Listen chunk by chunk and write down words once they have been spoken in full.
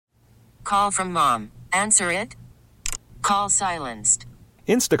call from mom. Answer it. Call silenced.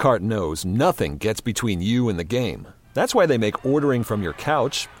 Instacart knows nothing gets between you and the game. That's why they make ordering from your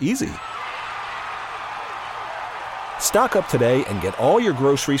couch easy. Stock up today and get all your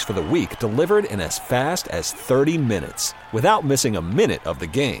groceries for the week delivered in as fast as 30 minutes without missing a minute of the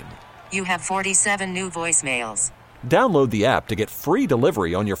game. You have 47 new voicemails. Download the app to get free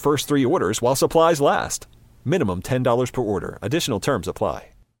delivery on your first 3 orders while supplies last. Minimum $10 per order. Additional terms apply.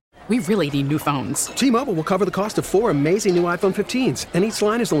 We really need new phones. T-Mobile will cover the cost of 4 amazing new iPhone 15s, and each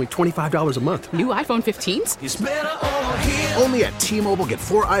line is only $25 a month. New iPhone 15s? It's better over here. Only at T-Mobile, get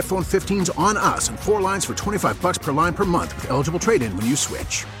 4 iPhone 15s on us and 4 lines for $25 per line per month with eligible trade-in when you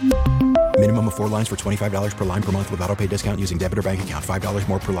switch. Minimum of 4 lines for $25 per line per month with autopay discount using debit or bank account. $5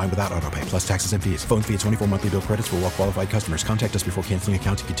 more per line without autopay, plus taxes and fees. Phone fee at 24 monthly bill credits for well-qualified customers. Contact us before canceling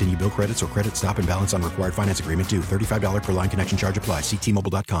account to continue bill credits or credit stop and balance on required finance agreement due. $35 per line connection charge applies. See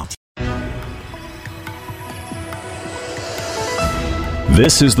T-Mobile.com.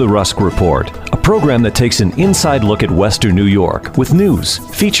 This is the Rusk Report, a program that takes an inside look at Western New York with news,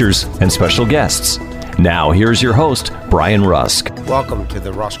 features, and special guests. Now, here's your host, Brian Rusk. Welcome to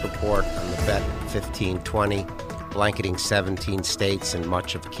the Rusk Report on the Bet 1520, blanketing 17 states and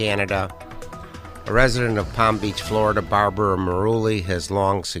much of Canada. A resident of Palm Beach, Florida, Barbara Maruli, has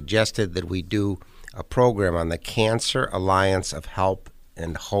long suggested that we do a program on the Cancer Alliance of Help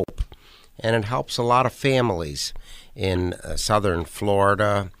and Hope. And it helps a lot of families in southern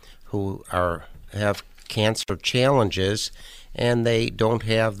Florida who have cancer challenges, and they don't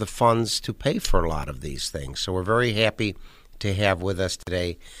have the funds to pay for a lot of these things. So we're very happy to have with us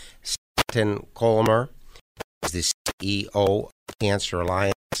today Stanton Colmer, who is the CEO of Cancer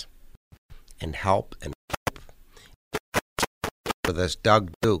Alliance and Help and Hope. With us,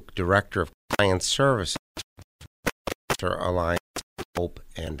 Doug Duke, Director of Client Services, Cancer Alliance, Hope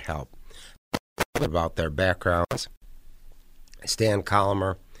and Help. About their backgrounds. Stan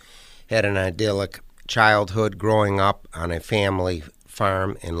Colmer had an idyllic childhood growing up on a family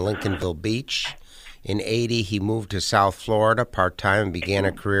farm in Lincolnville Beach. In '80, he moved to South Florida part-time and began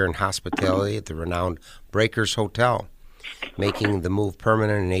a career in hospitality at the renowned Breakers Hotel, making the move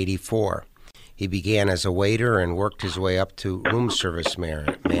permanent in '84. He began as a waiter and worked his way up to room service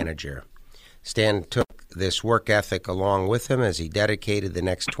manager. Stan took this work ethic along with him as he dedicated the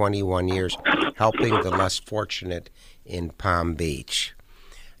next 21 years helping the less fortunate in Palm Beach.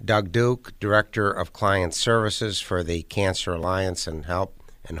 Doug Duke, Director of Client Services for the Cancer Alliance and Help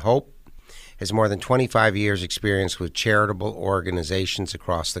and Hope, has more than 25 years' experience with charitable organizations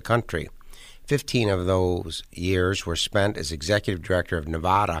across the country. 15 of those years were spent as Executive Director of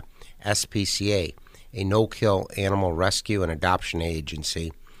Nevada SPCA, a no-kill animal rescue and adoption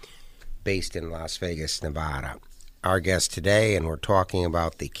agency based in Las Vegas, Nevada. Our guest today, and we're talking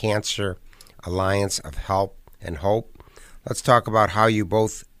about the Cancer Alliance of Help and Hope. Let's talk about how you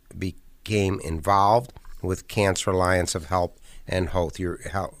both became involved with Cancer Alliance of Help and Hope.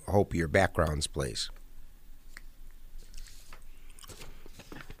 Your backgrounds, please.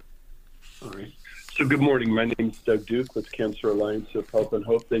 All right. So good morning. My name is Doug Duke with Cancer Alliance of Help and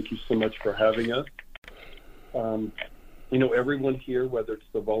Hope. Thank you so much for having us. Everyone here, whether it's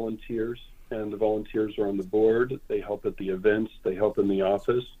the volunteers, and the volunteers are on the board, they help at the events, they help in the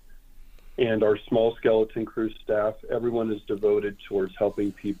office, and our small skeleton crew staff, everyone is devoted towards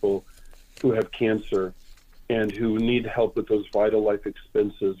helping people who have cancer and who need help with those vital life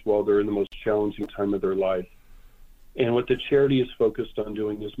expenses while they're in the most challenging time of their life. And what the charity is focused on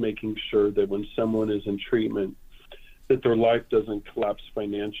doing is making sure that when someone is in treatment, that their life doesn't collapse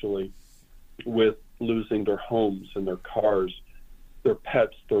financially with losing their homes and their cars, their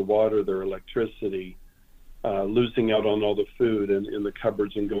pets, their water, their electricity, losing out on all the food in the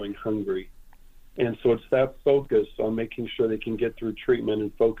cupboards and going hungry. And so it's that focus on making sure they can get through treatment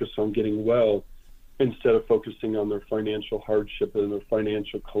and focus on getting well instead of focusing on their financial hardship and their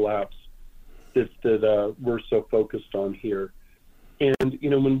financial collapse that we're so focused on here. And,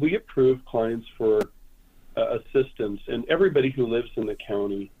 when we approve clients for assistance, and everybody who lives in the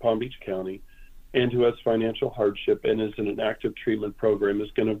county, Palm Beach County, and who has financial hardship and is in an active treatment program is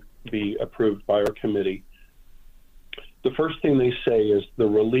going to be approved by our committee. The first thing they say is the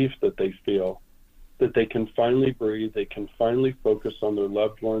relief that they feel, that they can finally breathe, they can finally focus on their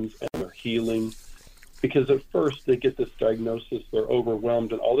loved ones and their healing. Because at first they get this diagnosis, they're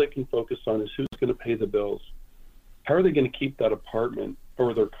overwhelmed, and all they can focus on is who's going to pay the bills. How are they going to keep that apartment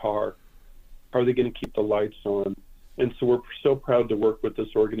or their car? How are they going to keep the lights on? And so we're so proud to work with this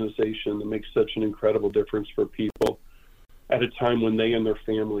organization that makes such an incredible difference for people at a time when they and their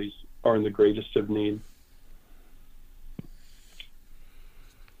families are in the greatest of need.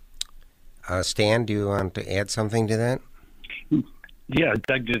 Stan, do you want to add something to that? Yeah,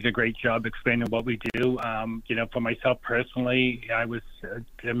 Doug did a great job explaining what we do. For myself personally,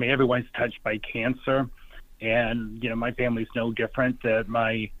 everyone's touched by cancer. And, my family's no different.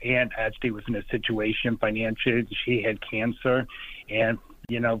 My aunt actually was in a situation financially. She had cancer. And,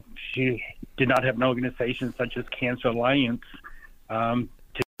 she did not have an organization such as Cancer Alliance to come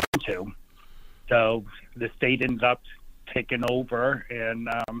to. So the state ended up taking over, and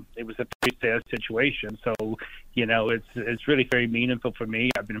it was a pretty sad situation. So, it's really very meaningful for me.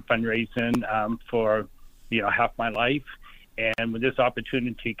 I've been fundraising for, half my life. And when this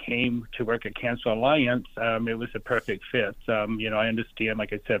opportunity came to work at Cancer Alliance, it was a perfect fit. I understand,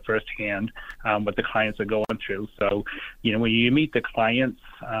 like I said, firsthand what the clients are going through. So, when you meet the clients,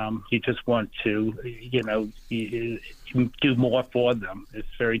 you just want to, you do more for them. It's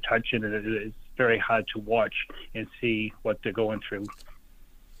very touching, and it's very hard to watch and see what they're going through.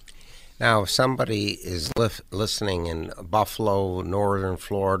 Now, if somebody is listening in Buffalo, Northern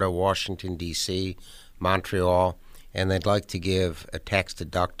Florida, Washington, D.C., Montreal, and they'd like to give a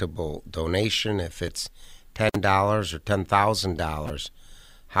tax-deductible donation, if it's $10 or $10,000,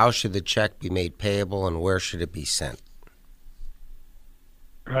 how should the check be made payable, and where should it be sent?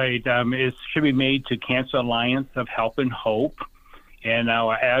 Right. It should be made to Cancer Alliance of Help and Hope, and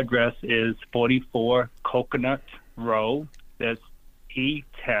our address is 44 Coconut Row. That's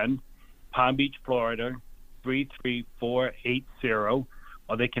E10, Palm Beach, Florida, 33480.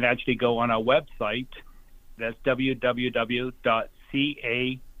 Or they can actually go on our website. That's www.cahh.org.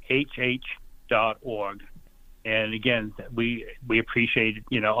 And again, we appreciate,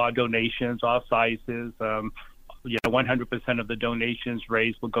 all donations, all sizes. 100% of the donations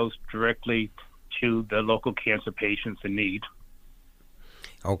raised will go directly to the local cancer patients in need.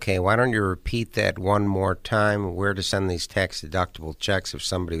 Okay, why don't you repeat that one more time, where to send these tax-deductible checks if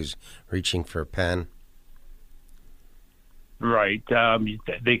somebody's reaching for a pen? Right.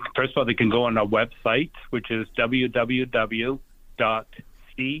 First of all, they can go on our website, which is www.cahh.org,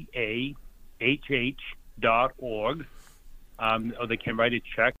 or they can write a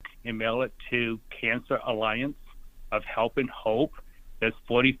check and mail it to Cancer Alliance of Help and Hope. That's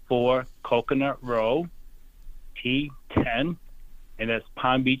 44 Coconut Row, T10, and that's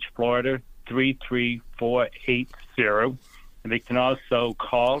Palm Beach, Florida, 33480. And they can also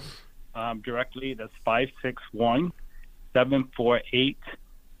call directly. That's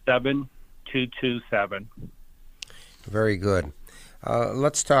 561-748-7227. Very good.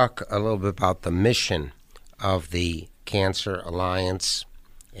 Let's talk a little bit about the mission of the Cancer Alliance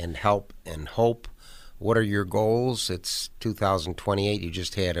and Help and Hope. What are your goals? It's 2028. You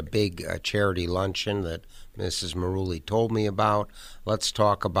just had a big charity luncheon that Mrs. Maruli told me about. Let's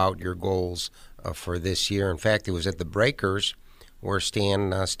talk about your goals for this year. In fact, it was at the Breakers where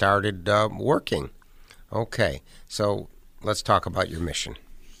Stan started working. Okay, so let's talk about your mission.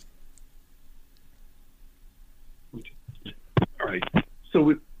 All right.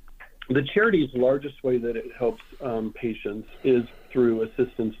 So the charity's largest way that it helps patients is through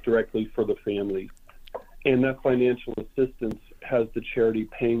assistance directly for the family. And that financial assistance has the charity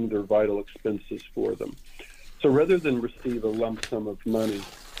paying their vital expenses for them. So rather than receive a lump sum of money,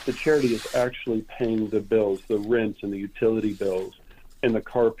 the charity is actually paying the bills, the rent and the utility bills, and the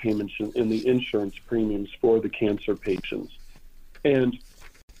car payments and the insurance premiums for the cancer patients. And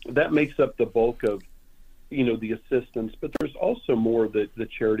that makes up the bulk of, the assistance. But there's also more that the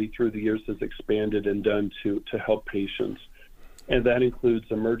charity through the years has expanded and done to help patients. And that includes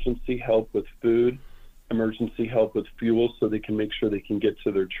emergency help with food, emergency help with fuel so they can make sure they can get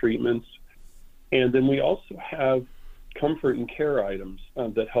to their treatments. And then we also have comfort and care items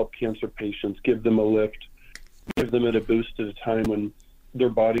that help cancer patients, give them a lift, give them a boost at a time when their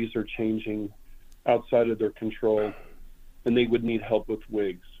bodies are changing outside of their control and they would need help with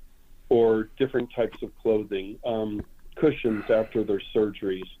wigs or different types of clothing, cushions after their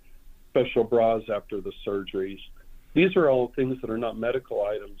surgeries, special bras after the surgeries. These are all things that are not medical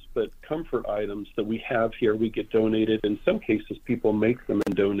items, but comfort items that we have here. We get donated. In some cases, people make them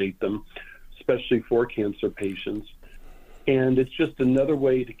and donate them, especially for cancer patients. And it's just another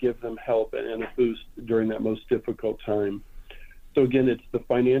way to give them help and a boost during that most difficult time. So again, it's the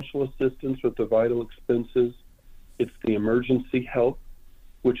financial assistance with the vital expenses. It's the emergency help,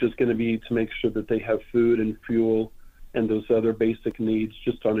 which is going to be to make sure that they have food and fuel and those other basic needs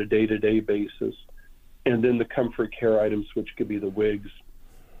just on a day-to-day basis. And then the comfort care items, which could be the wigs,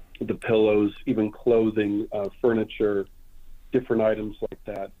 the pillows, even clothing, furniture, different items like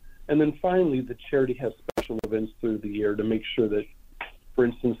that. And then finally, the charity has special events through the year to make sure that, for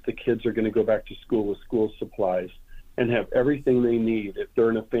instance, the kids are going to go back to school with school supplies. and have everything they need if they're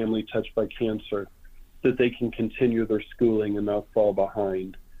in a family touched by cancer, that they can continue their schooling and not fall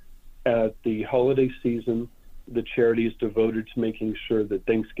behind. At the holiday season, the charity is devoted to making sure that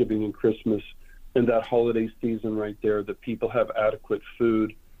Thanksgiving and Christmas and that holiday season right there, that people have adequate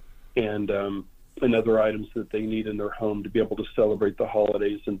food and other items that they need in their home to be able to celebrate the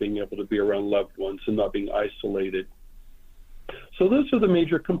holidays and being able to be around loved ones and not being isolated. So those are the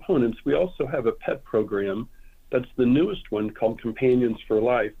major components. We also have a pet program that's the newest one called Companions for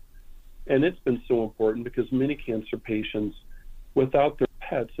Life. And it's been so important because many cancer patients, without their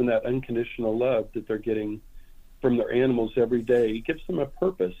pets and that unconditional love that they're getting from their animals every day, it gives them a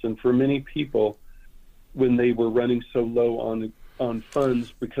purpose. And for many people, when they were running so low on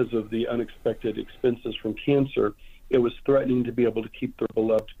funds because of the unexpected expenses from cancer, it was threatening to be able to keep their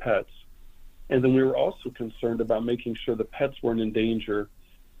beloved pets. And then we were also concerned about making sure the pets weren't in danger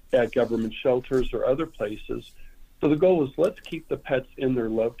at government shelters or other places. So the goal was, let's keep the pets in their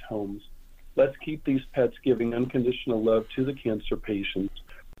loved homes. Let's keep these pets giving unconditional love to the cancer patients.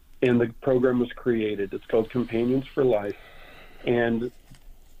 And the program was created. It's called Companions for Life. And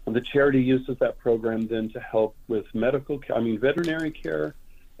the charity uses that program then to help with veterinary care,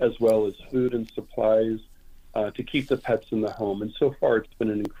 as well as food and supplies to keep the pets in the home. And so far, it's been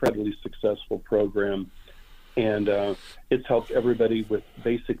an incredibly successful program. And it's helped everybody with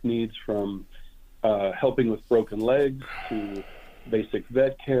basic needs, from helping with broken legs to basic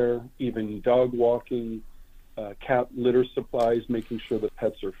vet care, even dog walking, cat litter supplies, making sure the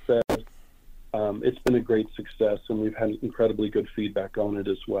pets are fed. It's been a great success, and we've had incredibly good feedback on it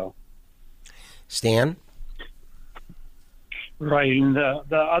as well. Stan? Right, and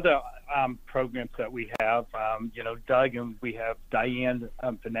the other programs that we have, Doug and we have Diane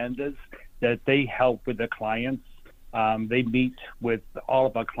Fernandez, that they help with the clients. They meet with all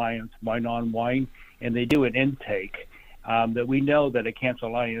of our clients one-on-one, and they do an intake. That we know that at Cancer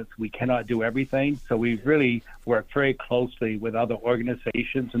Alliance, we cannot do everything, so we really work very closely with other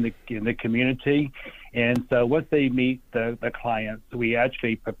organizations in the community. And so once they meet the clients, we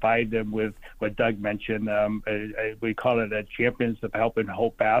actually provide them with what Doug mentioned. We call it a Champions of Help and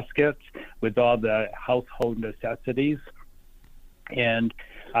Hope basket with all the household necessities. And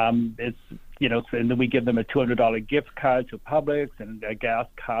it's, and then we give them a $200 gift card to Publix and a gas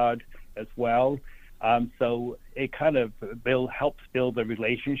card as well. So it kind of helps build a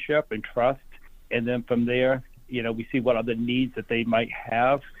relationship and trust. And then from there, we see what other needs that they might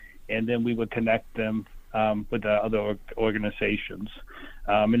have, and then we would connect them with the other organizations.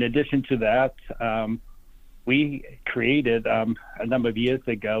 In addition to that, we created a number of years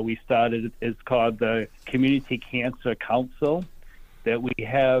ago, we started, it's called the Community Cancer Council, that we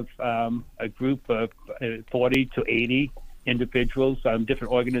have a group of 40 to 80 individuals,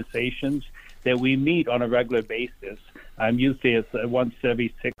 different organizations, that we meet on a regular basis. Usually it's once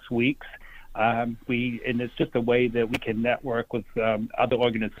every 6 weeks. And it's just a way that we can network with other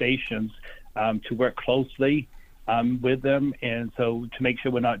organizations to work closely with them, and so to make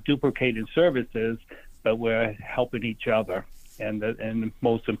sure we're not duplicating services, but we're helping each other, and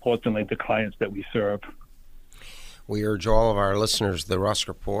most importantly, the clients that we serve. We urge all of our listeners, the Rusk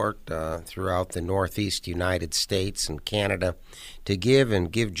Report, throughout the Northeast United States and Canada, to give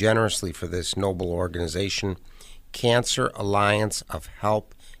and give generously for this noble organization, Cancer Alliance of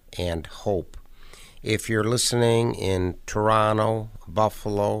Help and Hope. If you're listening in Toronto,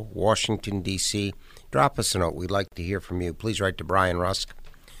 Buffalo, Washington, D.C., drop us a note. We'd like to hear from you. Please write to Brian Rusk,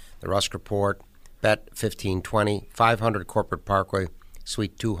 the Rusk Report, Bet 1520, 500 Corporate Parkway,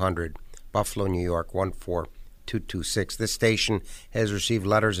 Suite 200, Buffalo, New York, 14226. This station has received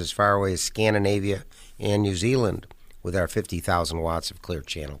letters as far away as Scandinavia and New Zealand with our 50,000 watts of clear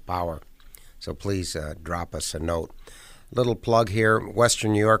channel power. So please drop us a note. Little plug here.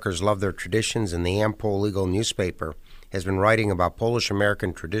 Western New Yorkers love their traditions, and the Ampol Legal newspaper has been writing about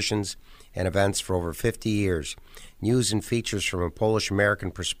Polish-American traditions and events for over 50 years. News and features from a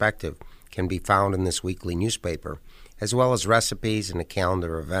Polish-American perspective can be found in this weekly newspaper, as well as recipes and a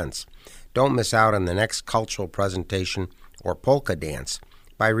calendar of events. Don't miss out on the next cultural presentation or polka dance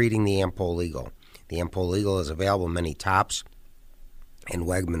by reading the Ampol Legal. The Ampol Legal is available in many Tops and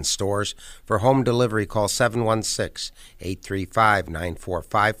Wegmans stores. For home delivery, call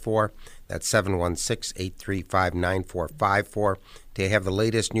 716-835-9454. That's 716-835-9454 to have the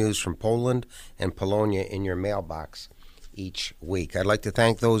latest news from Poland and Polonia in your mailbox each week. I'd like to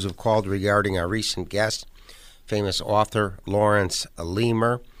thank those who've called regarding our recent guest, famous author Lawrence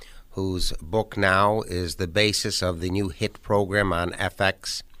Leamer, whose book now is the basis of the new hit program on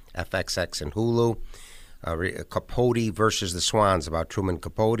FXX and Hulu, Capote versus the Swans, about Truman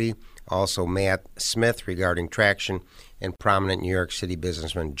Capote, Also, Matt Smith regarding traction, and prominent New York City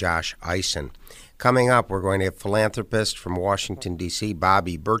businessman Josh Eisen. Coming up, we're going to have philanthropist from Washington, D.C.,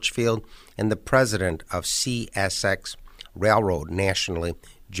 Bobby Birchfield, and the president of CSX Railroad nationally,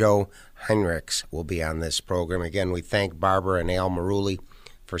 Joe Heinrichs, will be on this program. Again, we thank Barbara and Al Marulli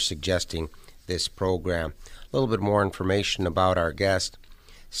for suggesting this program. A little bit more information about our guest.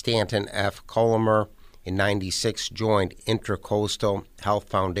 Stanton F. Colomer, in 96, joined Intracoastal Health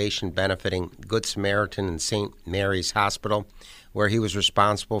Foundation benefiting Good Samaritan and St. Mary's Hospital, where he was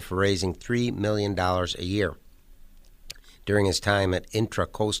responsible for raising $3 million a year. During his time at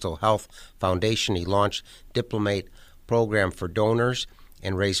Intracoastal Health Foundation, he launched Diplomate program for donors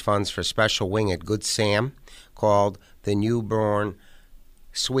and raised funds for a special wing at Good Sam called the Newborn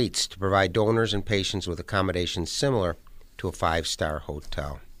Suites to provide donors and patients with accommodations similar to a five-star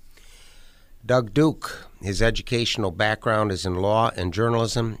hotel. Doug Duke, his educational background is in law and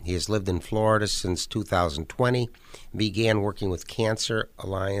journalism. He has lived in Florida since 2020, began working with Cancer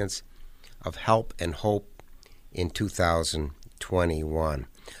Alliance of Help and Hope in 2021.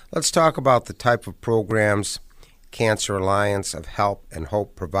 Let's talk about the type of programs Cancer Alliance of Help and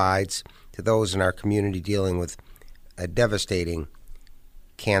Hope provides to those in our community dealing with a devastating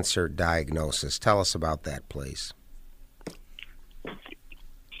cancer diagnosis. Tell us about that, please.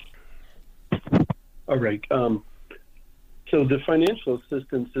 All right. So the financial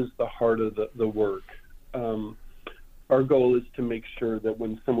assistance is the heart of the work. Our goal is to make sure that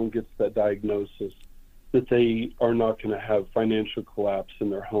when someone gets that diagnosis, that they are not going to have financial collapse in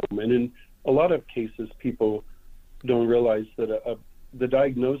their home. And in a lot of cases, people don't realize that the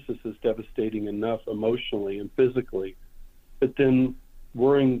diagnosis is devastating enough emotionally and physically, but then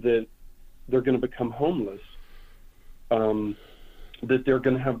worrying that they're going to become homeless, that they're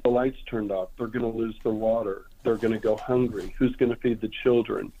going to have the lights turned off, they're going to lose their water, they're going to go hungry, who's going to feed the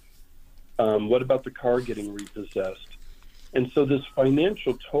children, what about the car getting repossessed? And so this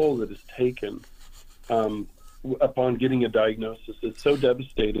financial toll that is taken upon getting a diagnosis is so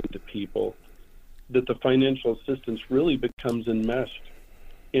devastating to people that the financial assistance really becomes enmeshed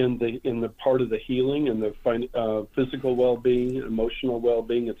in the part of the healing and the physical well-being, emotional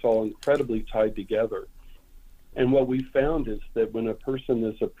well-being. It's all incredibly tied together. And what we found is that when a person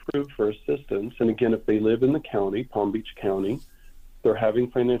is approved for assistance, and again, if they live in the county, Palm Beach County, they're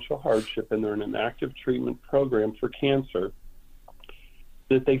having financial hardship and they're in an active treatment program for cancer,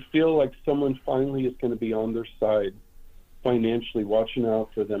 that they feel like someone finally is going to be on their side financially, watching out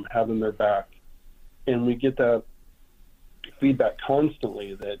for them, having their back. And we get that feedback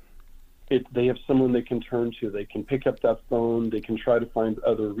constantly that they have someone they can turn to. They can pick up that phone. They can try to find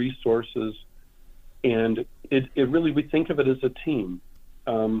other resources. And it really, we think of it as a team.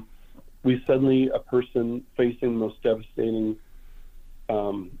 We suddenly, a person facing the most devastating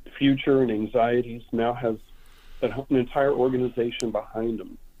future and anxieties now has an entire organization behind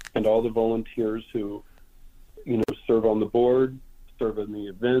them, and all the volunteers who, serve on the board, serve in the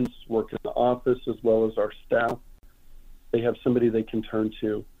events, work in the office, as well as our staff. They have somebody they can turn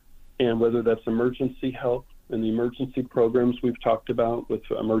to. And whether that's emergency help in the emergency programs we've talked about with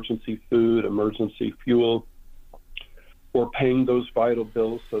emergency food, emergency fuel, or paying those vital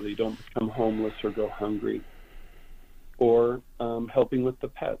bills so they don't become homeless or go hungry, or helping with the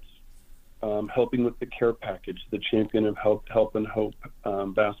pets, helping with the care package, the Champion of Help and Hope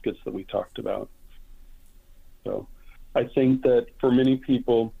baskets that we talked about. So I think that for many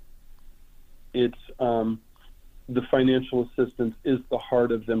people, it's the financial assistance is the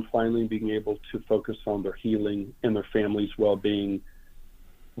heart of them finally being able to focus on their healing and their family's well-being,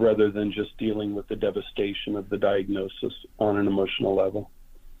 rather than just dealing with the devastation of the diagnosis on an emotional level.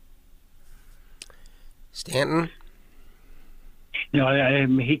 Stanton?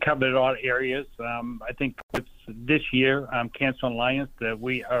 He covered all areas. I think this year, Cancer Alliance, that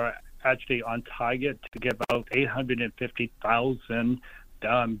we are actually on target to give out $850,000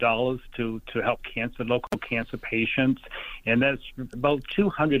 to help local cancer patients, and that's about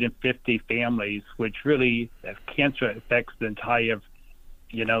 250 families, which really cancer affects the entire,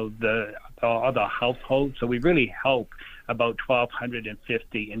 the other households. So we really help about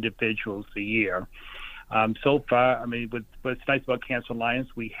 1,250 individuals a year. So far, what's nice about Cancer Alliance,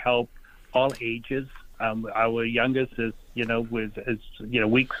 we help all ages. Our youngest is,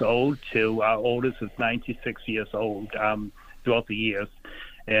 weeks old to our oldest is 96 years old throughout the years.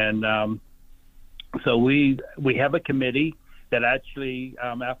 And so we have a committee that actually,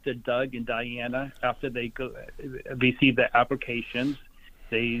 after Doug and Diana, after they receive the applications,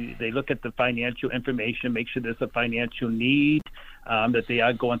 they look at the financial information, make sure there's a financial need, that they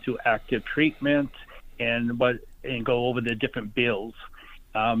are going through active treatment, and go over the different bills.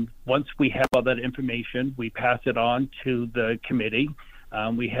 Once we have all that information, we pass it on to the committee.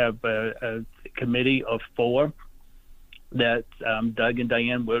 We have a committee of 4 that Doug and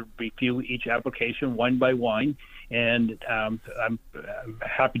Diane will review each application one by one. And I'm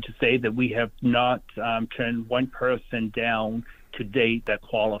happy to say that we have not turned one person down to date that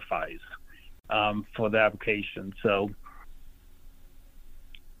qualifies for the application. So.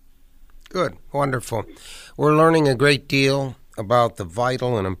 Good, wonderful. We're learning a great deal about the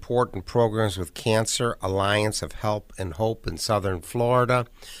vital and important programs with Cancer Alliance of Help and Hope in Southern Florida.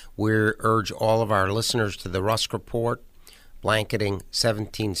 We urge all of our listeners to the Rusk Report, blanketing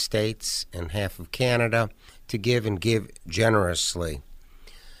 17 states and half of Canada, to give and give generously.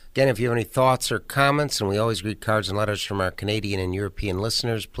 Again, if you have any thoughts or comments, and we always read cards and letters from our Canadian and European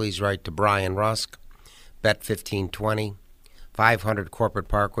listeners, please write to Brian Rusk, Bet 1520, 500 Corporate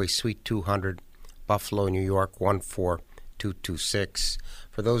Parkway, Suite 200, Buffalo, New York, 14226.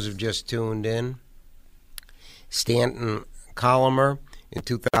 For those who've just tuned in, Stanton Colomer in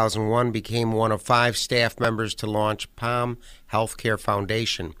 2001 became one of 5 staff members to launch Palm Healthcare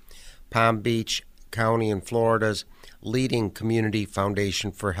Foundation, Palm Beach County in Florida's leading community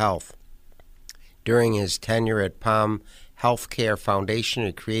foundation for health. During his tenure at Palm Healthcare Foundation,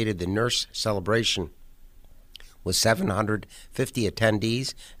 he created the Nurse Celebration with 750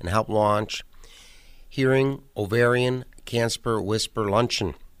 attendees and helped launch Hearing Ovarian Cancer Whisper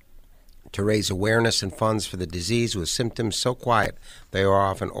Luncheon to raise awareness and funds for the disease with symptoms so quiet they are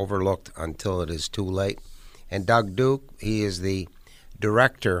often overlooked until it is too late. And Doug Duke, he is the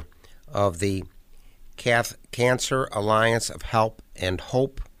director of the Cancer Alliance of Help and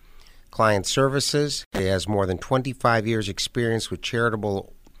Hope Client Services. He has more than 25 years' experience with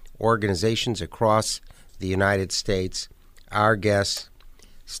charitable organizations across the United States. Our guests,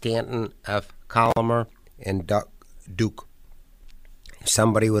 Stanton F. Colomer and Doug Duke. If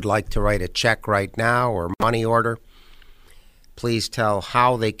somebody would like to write a check right now or money order, please tell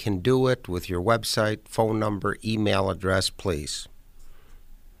how they can do it with your website, phone number, email address, please.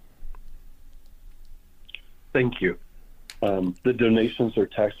 Thank you. The donations are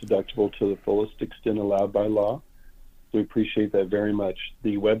tax deductible to the fullest extent allowed by law. We appreciate that very much.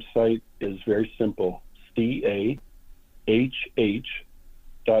 The website is very simple, CAHH.org.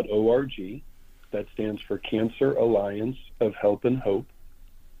 That stands for Cancer Alliance of Help and Hope,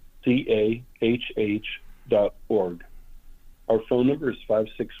 CAHH.org. Our phone number is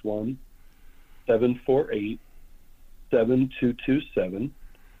 561-748-7227.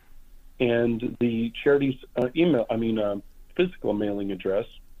 And the charity's physical mailing address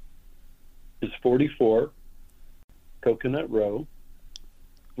is 44 Coconut Row,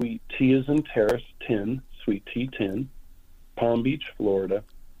 Suite T as in Terrace 10, Suite T10, Palm Beach, Florida,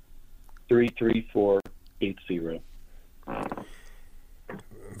 33480.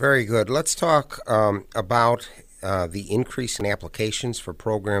 Very good. Let's talk about the increase in applications for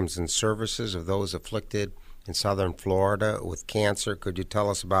programs and services of those afflicted in Southern Florida with cancer. Could you tell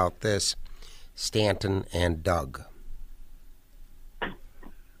us about this, Stanton and Doug?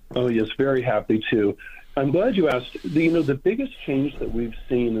 Oh, yes, very happy to. I'm glad you asked. The biggest change that we've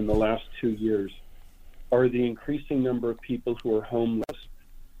seen in the last 2 years are the increasing number of people who are homeless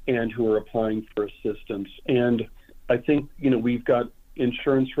and who are applying for assistance. And I think, we've got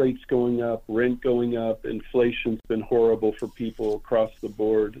insurance rates going up, rent going up, inflation's been horrible for people across the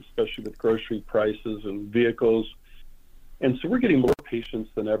board, especially with grocery prices and vehicles. And so we're getting more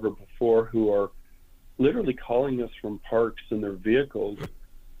patients than ever before who are literally calling us from parks in their vehicles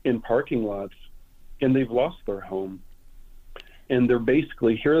in parking lots, and they've lost their home. And they're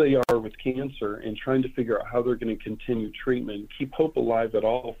basically, here they are with cancer and trying to figure out how they're going to continue treatment, keep hope alive at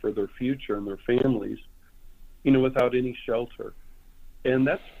all for their future and their families, without any shelter. And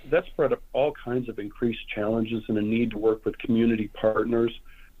that's brought up all kinds of increased challenges and a need to work with community partners,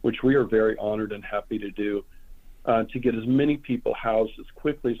 which we are very honored and happy to do, to get as many people housed as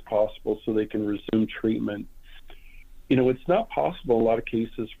quickly as possible so they can resume treatment. It's not possible in a lot of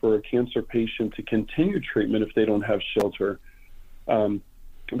cases for a cancer patient to continue treatment if they don't have shelter.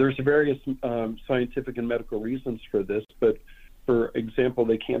 There's various scientific and medical reasons for this, but for example,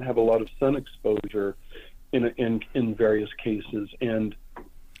 they can't have a lot of sun exposure in various cases. And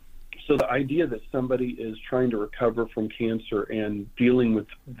so the idea that somebody is trying to recover from cancer and dealing with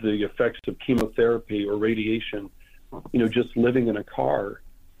the effects of chemotherapy or radiation, just living in a car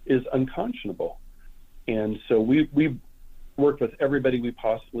is unconscionable. And so we work with everybody we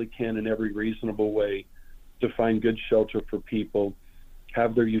possibly can in every reasonable way to find good shelter for people,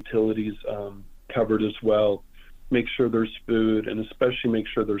 have their utilities covered as well, make sure there's food, and especially make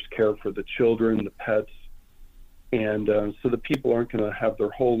sure there's care for the children, the pets, And so the people aren't going to have their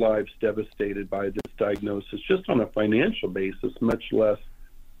whole lives devastated by this diagnosis, just on a financial basis, much less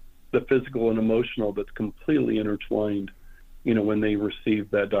the physical and emotional that's completely intertwined, when they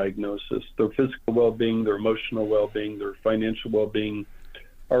receive that diagnosis. Their physical well-being, their emotional well-being, their financial well-being,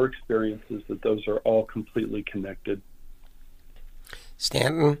 our experience is that those are all completely connected.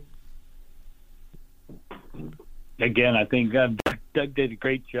 Stanton? Again, I think Doug did a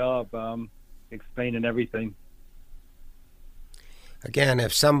great job explaining everything. Again,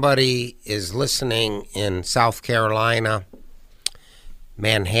 if somebody is listening in South Carolina,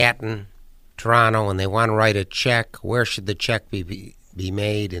 Manhattan, Toronto, and they want to write a check, where should the check be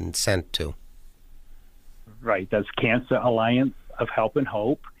made and sent to? Right, that's Cancer Alliance of Help and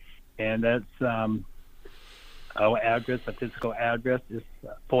Hope, and that's our address. The physical address is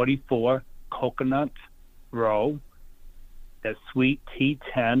 44 Coconut Row. That's Suite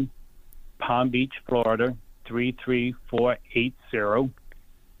T10, Palm Beach, Florida 33480.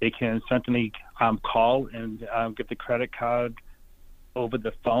 They can certainly call and get the credit card over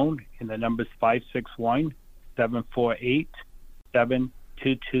the phone, and the number is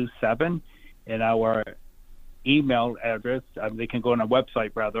 561-748-7227. And our email address, they can go on our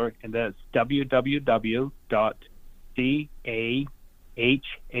website, rather, and that's www.cahh.org.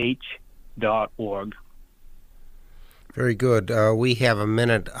 Very good. We have a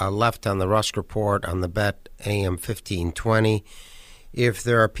minute left on the Rusk Report on the Bet AM 1520. If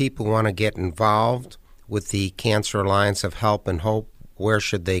there are people who want to get involved with the Cancer Alliance of Help and Hope, where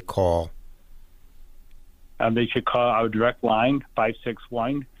should they call? They should call our direct line,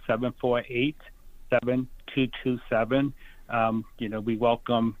 561-748-7227. We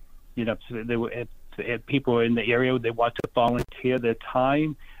welcome, if people in the area, they want to volunteer their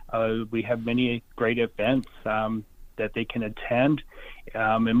time. We have many great events that they can attend.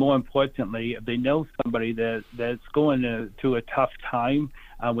 And more importantly, if they know somebody that's going through a tough time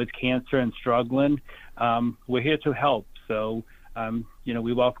with cancer and struggling, we're here to help. So,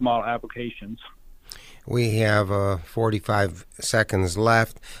 we welcome all applications. We have 45 seconds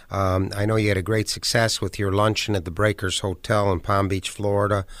left. I know you had a great success with your luncheon at the Breakers Hotel in Palm Beach,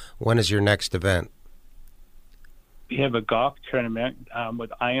 Florida. When is your next event? We have a golf tournament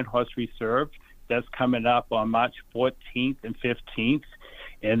with Iron Horse Reserve. That's coming up on March 14th and 15th.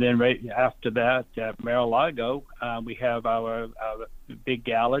 And then right after that, at Mar-a-Lago, we have our big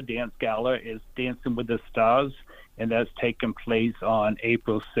dance gala is Dancing with the Stars, and that's taking place on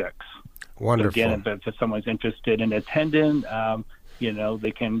April 6th. Wonderful. So again, if someone's interested in attending,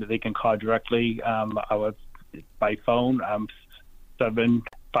 they can call directly by phone,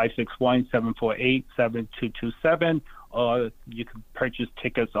 561-748-7227, or you can purchase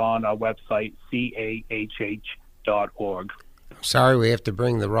tickets on our website, cahh.org. Sorry, we have to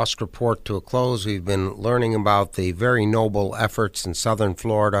bring the Rusk Report to a close. We've been learning about the very noble efforts in southern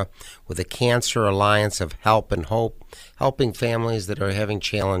Florida with the Cancer Alliance of Help and Hope, helping families that are having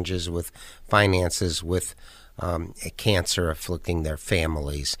challenges with finances with cancer afflicting their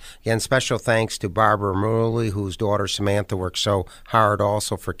families. Again, special thanks to Barbara Murley, whose daughter Samantha works so hard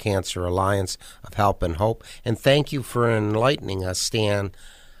also for Cancer Alliance of Help and Hope. And thank you for enlightening us, Stan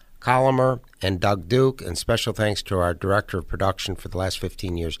Colomer and Doug Duke, and special thanks to our Director of Production for the last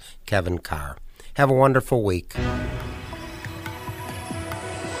 15 years, Kevin Carr. Have a wonderful week.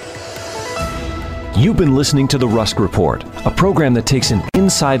 You've been listening to the Rusk Report, a program that takes an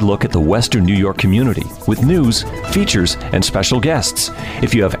inside look at the Western New York community with news, features, and special guests.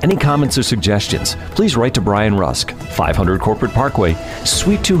 If you have any comments or suggestions, please write to Brian Rusk, 500 Corporate Parkway,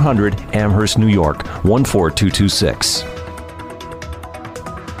 Suite 200, Amherst, New York, 14226.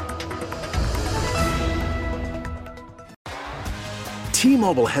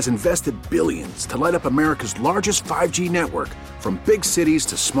 T-Mobile has invested billions to light up America's largest 5G network, from big cities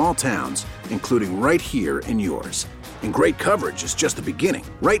to small towns, including right here in yours. And great coverage is just the beginning.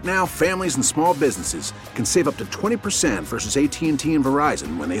 Right now, families and small businesses can save up to 20% versus AT&T and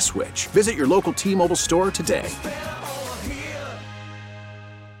Verizon when they switch. Visit your local T-Mobile store today.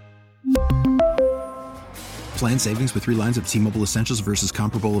 Plan savings with 3 lines of T-Mobile Essentials versus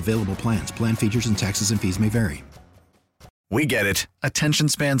comparable available plans. Plan features and taxes and fees may vary. We get it. Attention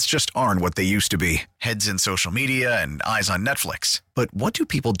spans just aren't what they used to be. Heads in social media and eyes on Netflix. But what do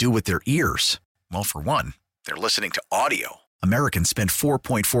people do with their ears? Well, for one, they're listening to audio. Americans spend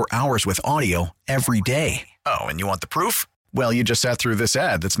 4.4 hours with audio every day. Oh, and you want the proof? Well, you just sat through this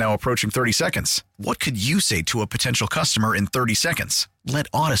ad that's now approaching 30 seconds. What could you say to a potential customer in 30 seconds? Let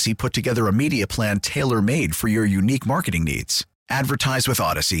Odyssey put together a media plan tailor-made for your unique marketing needs. Advertise with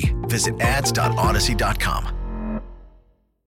Odyssey. Visit ads.odyssey.com.